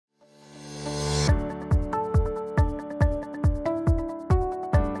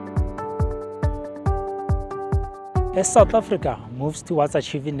As South Africa moves towards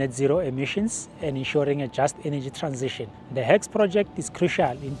achieving net zero emissions and ensuring a just energy transition, the HEX project is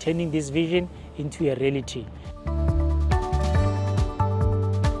crucial in turning this vision into a reality.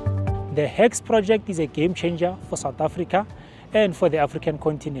 The HEX project is a game changer for South Africa and for the African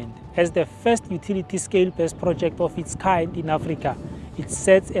continent. As the first utility-scale BESS project of its kind in Africa, it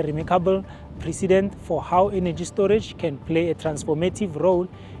sets a remarkable precedent for how energy storage can play a transformative role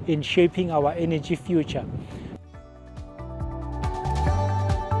in shaping our energy future.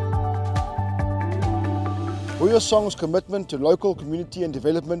 Hyosung's commitment to local community and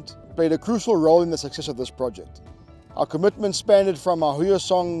development played a crucial role in the success of this project. Our commitment spanned from our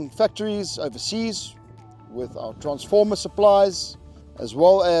Hyosung factories overseas, with our transformer supplies, as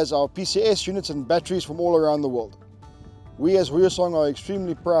well as our PCS units and batteries from all around the world. We as Hyosung are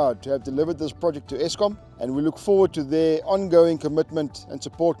extremely proud to have delivered this project to Eskom, and we look forward to their ongoing commitment and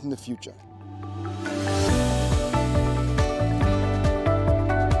support in the future.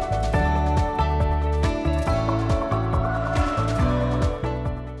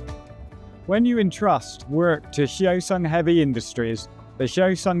 When you entrust work to Hyosung Heavy Industries, the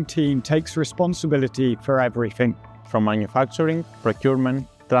Hyosung team takes responsibility for everything. From manufacturing, procurement,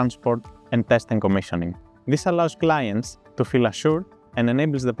 transport, and test and commissioning. This allows clients to feel assured and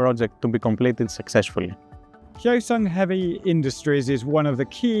enables the project to be completed successfully. Hyosung Heavy Industries is one of the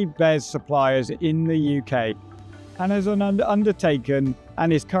key BESS suppliers in the UK and has undertaken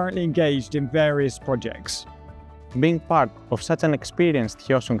and is currently engaged in various projects. Being part of such an experienced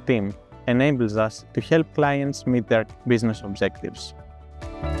Hyosung team enables us to help clients meet their business objectives.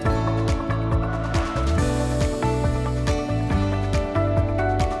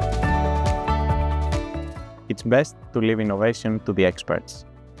 It's best to leave innovation to the experts.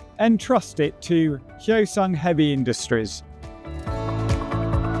 Entrust it to Hyosung Heavy Industries.